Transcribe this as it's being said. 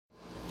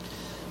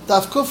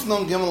Daf Kuf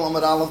Nun Gimel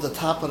Amud Aleph, the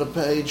top of the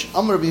page.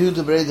 Amar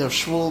Yehuda Breder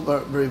Shmuel Bar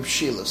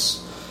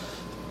Shilas,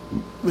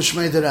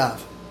 B'Shmei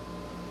Derav.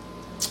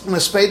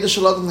 Mesped the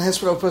Shalom the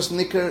Hesper of person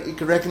Nicker, you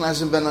can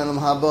recognize him Ben Anam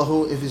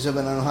Habahu if he's a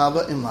Ben Anam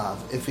Haba Imlav,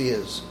 if he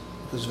is,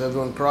 because if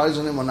everyone cries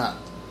on him or not.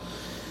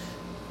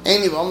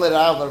 Any of Amar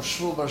Rav Bar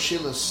Shmuel Bar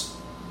Shilas,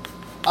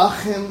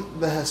 Achim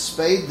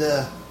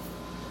behesped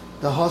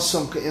the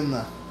Hossam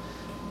Keimna.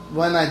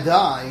 When I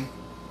die,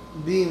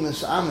 being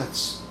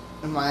misamitz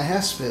in my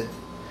hesped,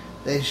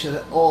 they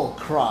should all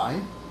cry.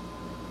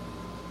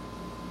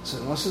 So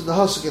what's the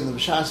Hossam in the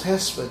B'Shas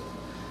hesped?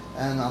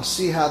 And I'll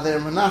see how they're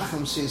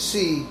menachem. So you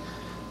see,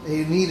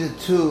 he needed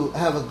to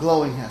have a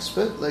glowing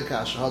hesped.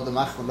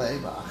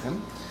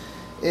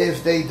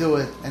 If they do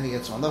it and he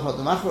gets warmed up,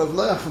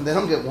 they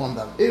don't get warmed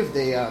up. If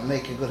they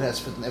make a good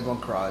hesped and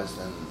everyone cries,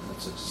 then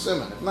it's a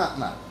simon. If not,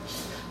 not.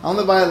 On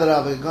the Bayal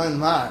Rabbi going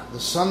Mar,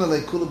 the son of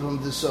Lekula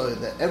Pumadisoy,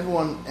 that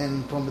everyone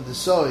in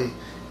Pumadisoy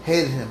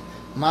hated him.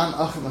 Man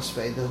Achim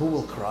Aspei, who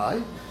will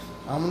cry.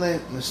 Amle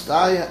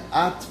Mistaya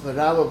at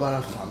Varava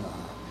Barafana.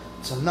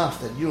 It's enough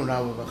that you and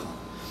Rabba Barafana.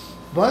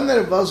 Boin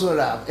der Bazu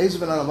Rab, Ez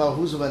ben Alaba,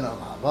 who's ben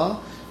Alaba,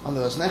 and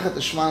there was Nechat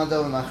Shmana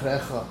Dov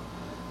Machrecha,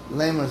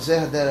 Lemer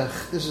Zeh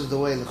Derech. This is the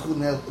way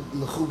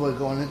Lechu boy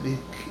going it be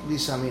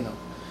Samino.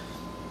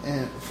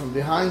 And from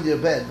behind your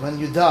bed, when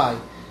you die,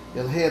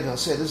 you'll hear they'll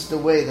say this is the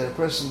way that a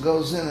person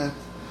goes in it,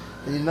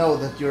 and you know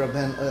that you're a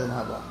Ben Olam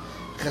Haba.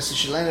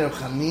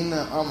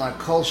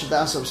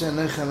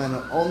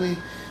 Only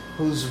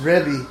whose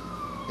Rebbe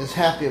is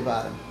happy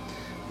about him.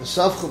 The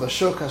Savchu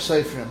Bashuk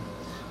HaSeifrim.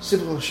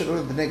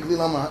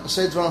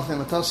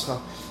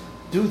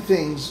 Do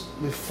things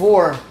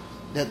before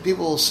that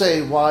people will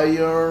say why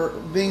you're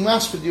being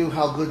masked with you,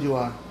 how good you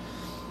are.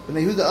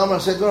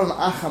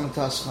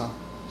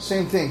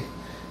 Same thing.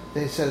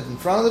 They said it in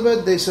front of the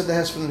bed, they said the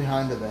husband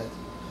behind the bed.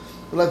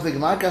 One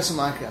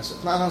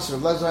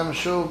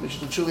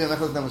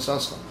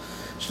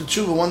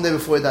day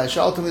before he died.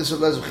 Does he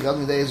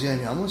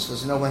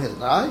know when he'll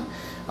die?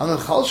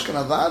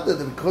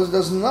 Because he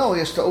doesn't know, he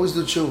has to always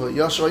do tshuva.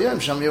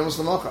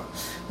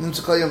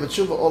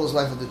 All his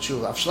life will do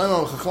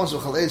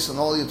tshuva. And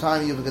all your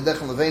time,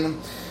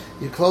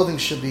 your clothing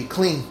should be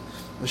clean.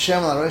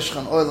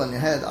 Oil on your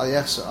head. He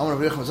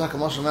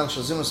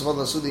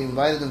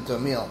invited them to a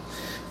meal.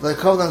 The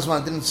Kodan's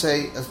didn't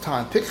say at the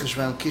time,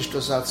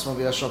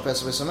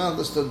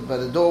 stood by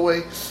the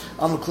doorway. He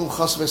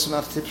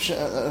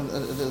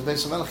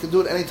could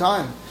do it any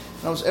time.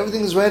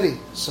 Everything is ready,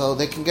 so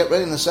they can get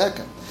ready in a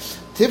second.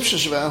 Piece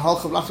of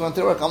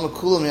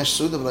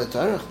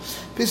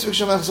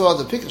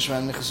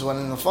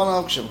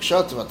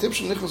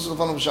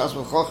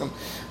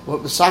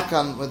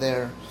with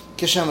their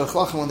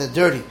when they're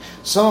dirty.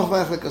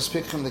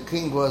 The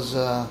king was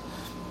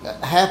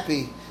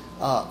happy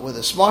with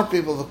the smart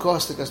people, of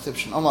course, the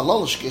Gastiption.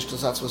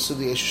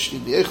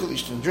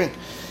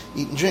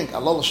 Eat and drink.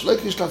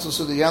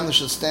 The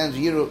should stand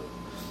Yiru.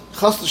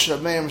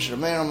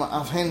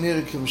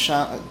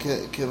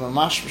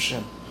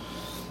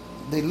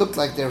 They look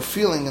like they're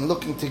feeling and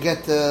looking to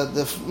get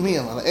the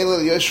meal.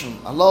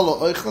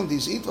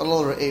 These eat,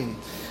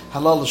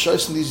 halal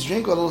shoysen, these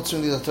drink, halal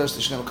tzun, these are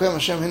thirsty.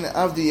 Hashem,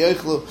 avdi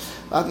yochlu,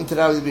 vatin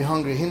teravi be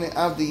hungry.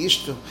 Avdi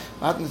yishtu,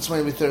 vatin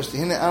tzmai be thirsty.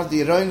 Avdi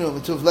yeroinu,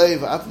 v'tuv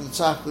leiv, vatin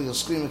tzachlu, you'll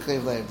scream and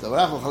crave leiv. The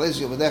varachel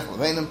chalezi yobedech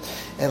levenim,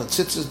 el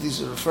tzitzis,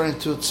 these are referring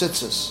to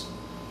tzitzis.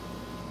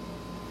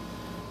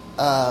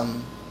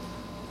 V'shem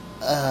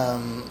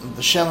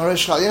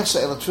haresh chal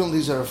yechsa, el tfilm,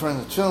 these are referring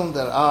to tfilm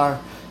that are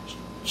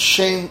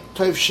shame,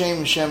 toiv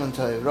shame, shem and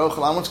toiv.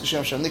 Rochel amonsk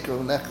Hashem, shem nikra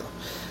v'necha.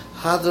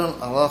 Hadron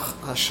alach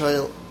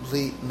hashoyel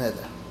v'li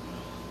neder.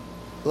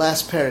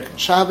 Last parak.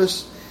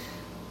 Shabbos,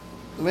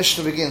 the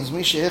Mishnah begins.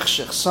 Misha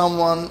hichshech,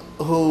 someone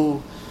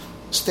who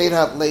stayed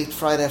out late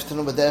Friday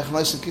afternoon, but derech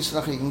nois and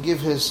kisach, you can give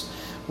his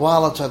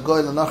wallet to a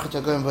goy, l'nachar to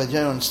a goy, and by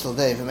Jaron still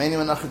day. If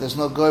there's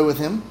no goy with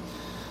him,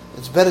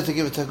 it's better to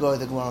give it to a goy,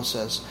 the Gemara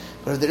says.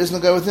 But if there is no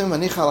goy with him,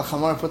 manicha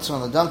al-chamar, puts it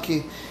on the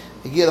donkey,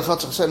 He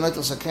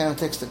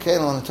takes the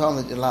kale and tell him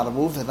that you're allowed to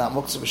move. They're not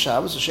muktzah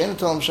b'Shabbos. So Shana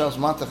told him Shabbos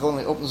matachol,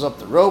 and he opens up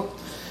the rope,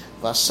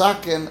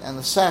 vasakin, and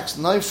the sacks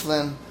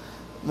neiflin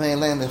may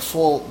land. They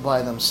fall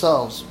by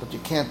themselves, but you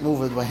can't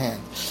move it by hand.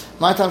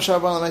 My time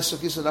Shabbat on the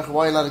Meisukisa,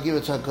 why are you allowed to give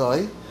it to a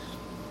guy?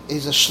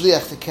 He's a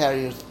shliach to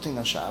carry your thing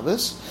on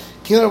Shabbos.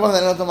 When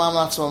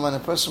a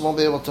person won't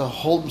be able to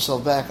hold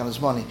himself back on his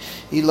money,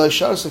 he loy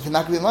sharos. If you're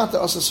not going to be mata,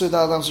 also sui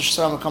daladams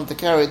v'shasram will come to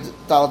carry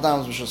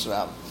daladams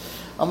v'shasram.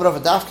 Amar of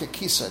a dafka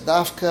kisa,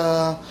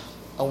 dafka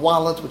a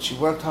wallet which he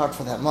worked hard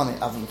for that money.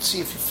 See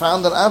if you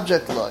found an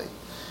object loy.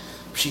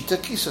 Pshita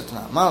kisa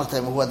tana.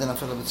 Malatem who hadn't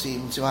felt it. See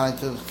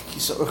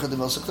kisa urcha de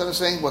milsik. They're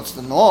saying what's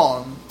the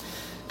norm?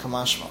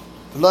 Kamashma.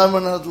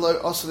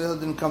 Osli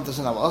didn't come to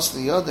say now.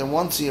 Osli then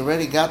once he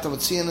already got the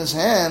mitzvah in his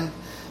hand,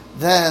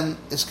 then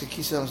it's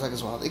kikisa like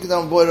his wallet.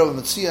 Ikadam boy over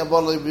mitzvah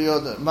bodli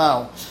biyod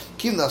mao.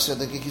 Kim da said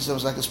the kikisa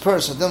was like his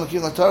purse. Then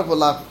kim la tark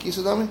v'la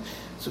kikisa dami.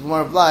 So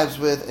Gemara obliges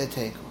with a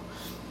take.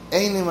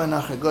 Einim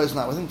Anachri, goy is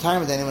not with him. Time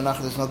with Einim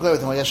Anachri, there's no goy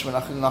with him. Yesh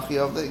Anachri, Nachi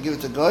of the, give it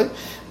to goy.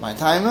 My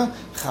time,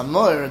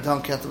 Chamoir,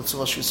 donkey at the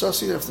Tzul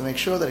Shisos, you have to make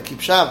sure that it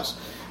keeps Shabbos.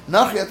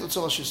 Nachi at the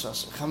Tzul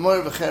Shisos.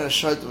 Chamoir v'cheres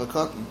shoyt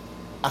v'kotten.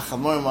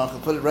 Chamoir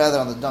mark, put it rather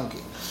on the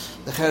donkey.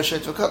 The cheres shoyt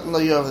v'kotten, no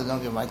you of the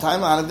donkey. My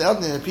time, and the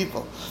other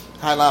people.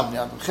 High lab,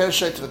 cheres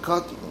shoyt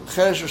v'kotten,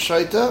 cheres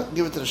v'shoyta,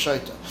 give it to the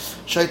shoyta.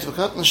 Shoyt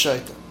v'kotten,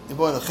 shoyta. You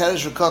boil the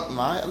cheres v'kotten,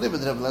 I leave it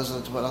to Rebbe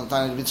Lezer, to put on the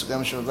tiny bits of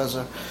Gemish Rebbe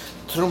Lezer,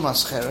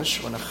 Trumas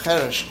cheres. When a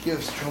cheres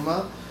gives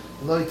truma,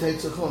 lo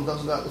takes a chum,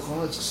 doesn't got the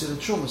chum, it's considered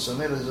truma, so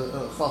maybe it's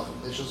a chacham,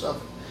 they should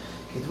suffer.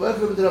 It works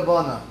with the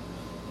Rabbana.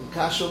 The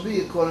cash will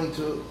be according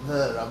to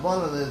the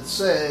Rabbana that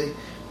say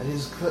that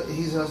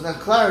he has not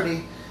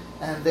clarity,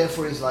 and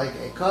therefore he's like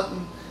a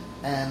cotton,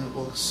 and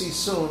we'll see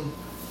soon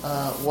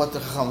what the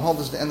Chacham hold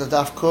is the end of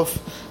Daf Kuf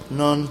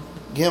Nun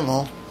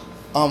Gimel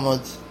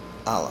Amud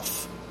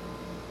Aleph.